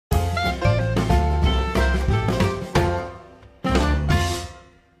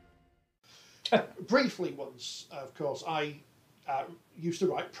briefly once, of course, I used to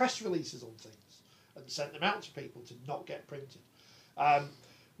write press releases on things and send them out to people to not get printed.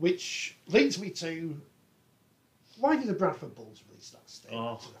 Which leads me to, why did the Bradford Bulls release that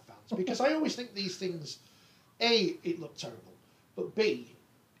statement to the fans? Because I always think these things, A, it looked terrible, but B,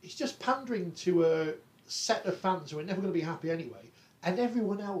 it's just pandering to a set of fans who are never going to be happy anyway, and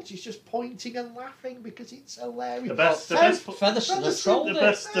everyone else is just pointing and laughing because it's hilarious. The best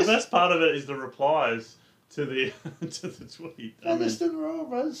part of it is the replies to the to the tweet. Featherstone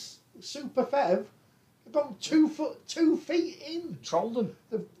Rovers, Super Fev, have gone 2 feet in. Trolled them.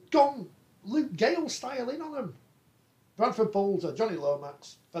 They've gone Luke Gale style in on them. Bradford Bulls are Johnny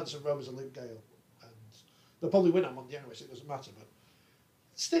Lomax, Featherstone Rovers are Luke Gale. And they'll probably win on Monday anyway, so it doesn't matter. But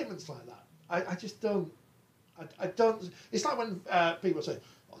statements like that, I just don't. I don't. It's like when people say,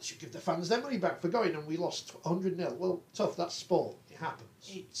 "Oh, they should give the fans their money back for going and we lost 100-0." Well, tough. That's sport. It happens.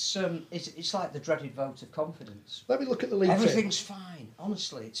 It's like the dreaded vote of confidence. Let me look at the league. Everything's fine.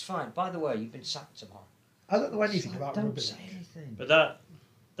 Honestly, it's fine. By the way, you've been sacked tomorrow. I don't know anything about Don't rugby say league. anything. But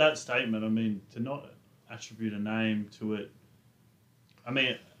that statement, I mean, to not attribute a name to it, I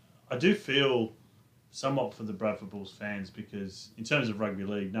mean, I do feel somewhat for the Bradford Bulls fans because in terms of rugby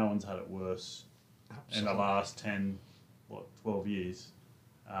league, no one's had it worse. Absolutely. In the last 12 years,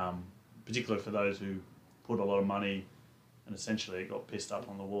 particularly for those who put a lot of money and essentially it got pissed up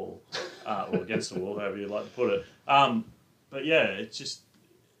on the wall, or against the wall, however you like to put it. But yeah, it just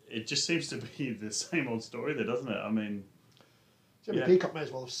seems to be the same old story there, doesn't it? I mean, Jimmy Peacock may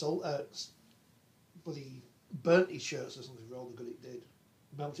as well have sold, but he burnt his shirts or something for all the good it did,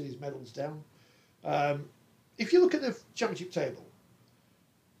 melted his medals down. If you look at the championship table,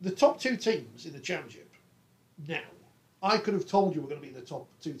 the top 2 teams in the championship now, I could have told you were going to be the top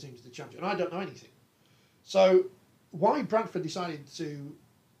 2 teams in the championship, and I don't know anything. So why Bradford decided to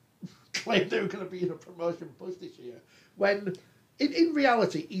claim they were going to be in a promotion push this year, when in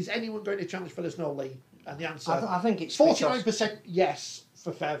reality, is anyone going to challenge for the Snow League? And the answer, I think it's 49% yes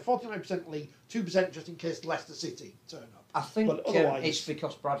for fair, 49% League, 2% just in case Leicester City turn up. I think it's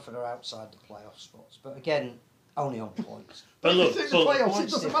because Bradford are outside the playoff spots, but again, only on points. But look, the playoffs, it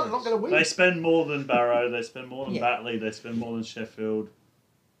doesn't matter, they're not going to win. They spend more than Barrow, they spend more than Batley, they spend more than Sheffield.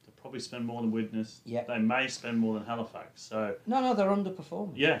 They probably spend more than Widnes. Yeah. They may spend more than Halifax. So no, they're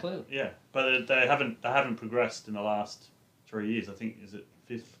underperforming. Yeah, clearly. Yeah, but they haven't progressed in the last 3 years. I think is it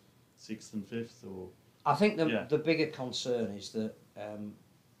 5th, 6th, and 5th, or I think the bigger concern is that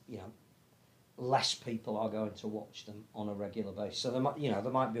less people are going to watch them on a regular basis. So there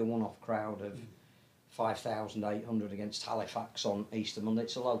might be a one-off crowd of 5,800 against Halifax on Easter Monday.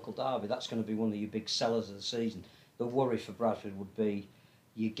 It's a local derby. That's going to be one of your big sellers of the season. The worry for Bradford would be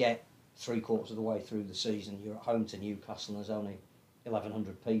you get 3/4 of the way through the season, you're at home to Newcastle and there's only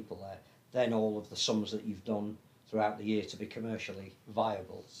 1,100 people there. Then all of the sums that you've done throughout the year to be commercially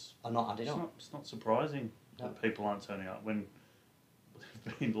viable are not adding up. It's not surprising that people aren't turning up when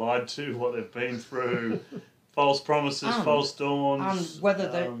they've been lied to, what they've been through. False promises, false dawns, and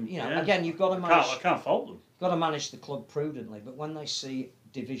whether they, again, you've got to manage. I can't fault them. You've got to manage the club prudently. But when they see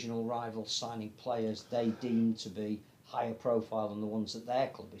divisional rivals signing players they deem to be higher profile than the ones that their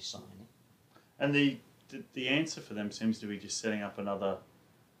club is signing, and the answer for them seems to be just setting up another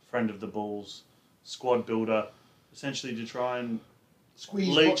friend of the Bulls squad builder, essentially to try and squeeze.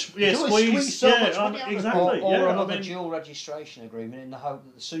 Exactly. Or another dual registration agreement in the hope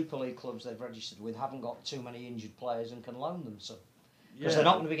that the Super League clubs they've registered with haven't got too many injured players and can loan them some. Because they're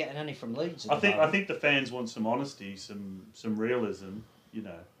not going to be getting any from Leeds. I think the fans want some honesty, some realism,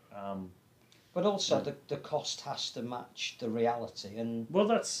 But also the cost has to match the reality, and well,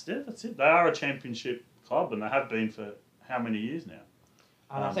 that's it. They are a championship club, and they have been for how many years now?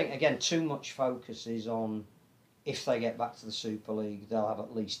 And I think again, too much focus is on. If they get back to the Super League, they'll have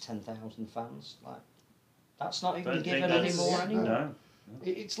at least 10,000 fans. That's not even given anymore anyway. No.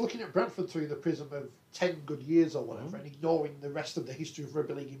 It's looking at Bradford through the prism of 10 good years or whatever, and ignoring the rest of the history of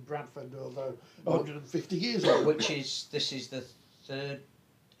rugby league in Bradford over 150 years. This is the third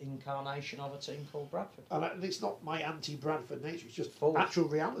incarnation of a team called Bradford. And it's not my anti-Bradford nature; it's just actual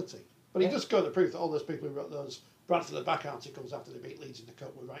reality. But it does go to prove that all those people who wrote those Bradford the back articles after they beat Leeds in the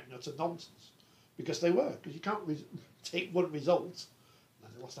cup were writing utter nonsense. Because they were. Because you can't take one result.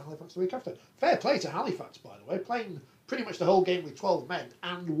 And they lost to Halifax the week after. Fair play to Halifax, by the way. Playing pretty much the whole game with 12 men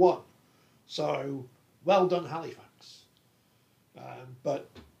and won. So, well done, Halifax. But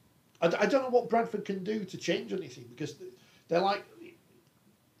I don't know what Bradford can do to change anything. Because they're like...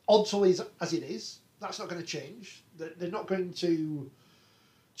 Oddsall as it is. That's not going to change. They're not going to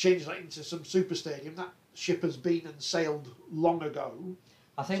change that into some super stadium. That ship has been and sailed long ago.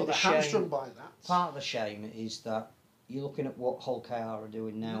 I think so they're hamstrung by that. Part of the shame is that you're looking at what Hull KR are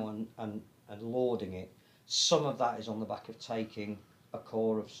doing now and lauding it. Some of that is on the back of taking a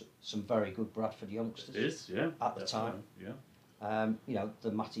core of some very good Bradford youngsters. It is, yeah. At the time. Yeah. You know,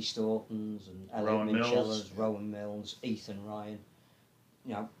 the Matty Staughtons and Rowan Elliot Minchellas, Mills. Rowan Mills, Ethan Ryan.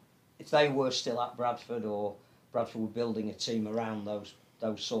 You know, if they were still at Bradford, or Bradford were building a team around those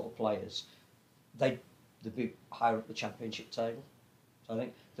sort of players, they'd be higher up the championship table. So I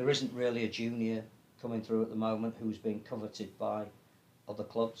think there isn't really a junior coming through at the moment who's being coveted by other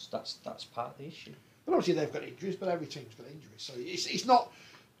clubs. That's part of the issue. But obviously they've got injuries, but every team's got injuries. So it's not...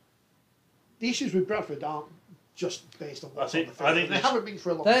 The issues with Bradford aren't just based on what's on the field. I think they haven't been for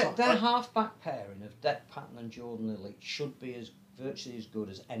a long time. Their half-back pairing of Deck Patton and Jordan Lilly should be virtually as good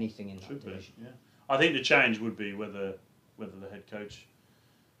as anything in that division. Yeah. I think the change would be whether the head coach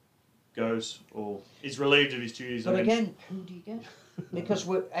goes or is relieved of his duties. But again, who do you get? Because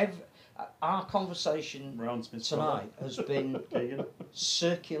our conversation tonight has been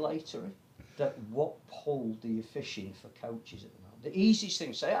circulatory. That what pool do you fish in for coaches at the moment? The easiest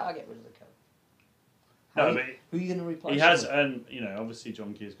thing to say, I'll get rid of the coach. Who are you going to replace? He has, and obviously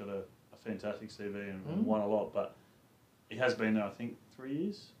John Keir's got a fantastic CV and won a lot, but he has been there, I think, 3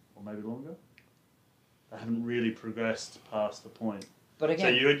 years or maybe longer. They haven't really progressed past the point. But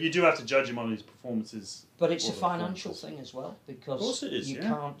again, so you do have to judge him on his performances. But it's a financial thing as well, because of course it is, you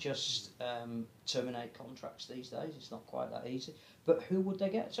can't just terminate contracts these days. It's not quite that easy. But who would they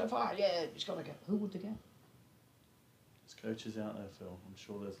get? So far, it's got to get. Who would they get? There's coaches out there, Phil. I'm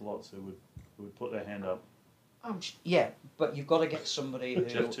sure there's lots who would put their hand up. But you've got to get somebody who...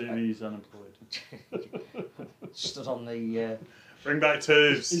 Jeff Toomey's unemployed. Stood on the... Bring back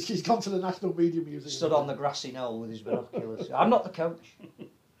Tooves. He's gone to the National Media Museum. Stood on the grassy knoll with his binoculars. I'm not the coach.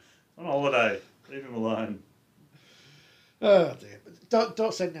 On holiday. Leave him alone. Oh dear. But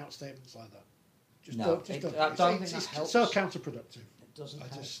don't send out statements like that. I don't think that helps. It's so counterproductive. It doesn't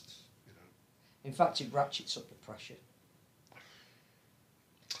help. In fact, it ratchets up the pressure.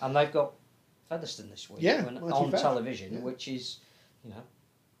 And they've got Featherstone this week on television, which is,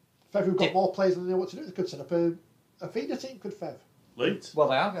 Fev, who've got more players than they know what to do. They could set up a feeder team, could Fev. Leeds? Well,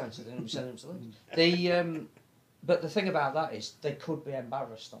 they are going to. They're going to be sending them to Leeds. But the thing about that is they could be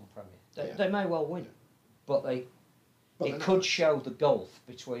embarrassed on Premier. They may well win, but it could show the gulf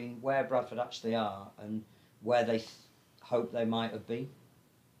between where Bradford actually are and where they hope they might have been.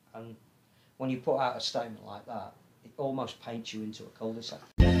 And when you put out a statement like that, it almost paints you into a cul-de-sac.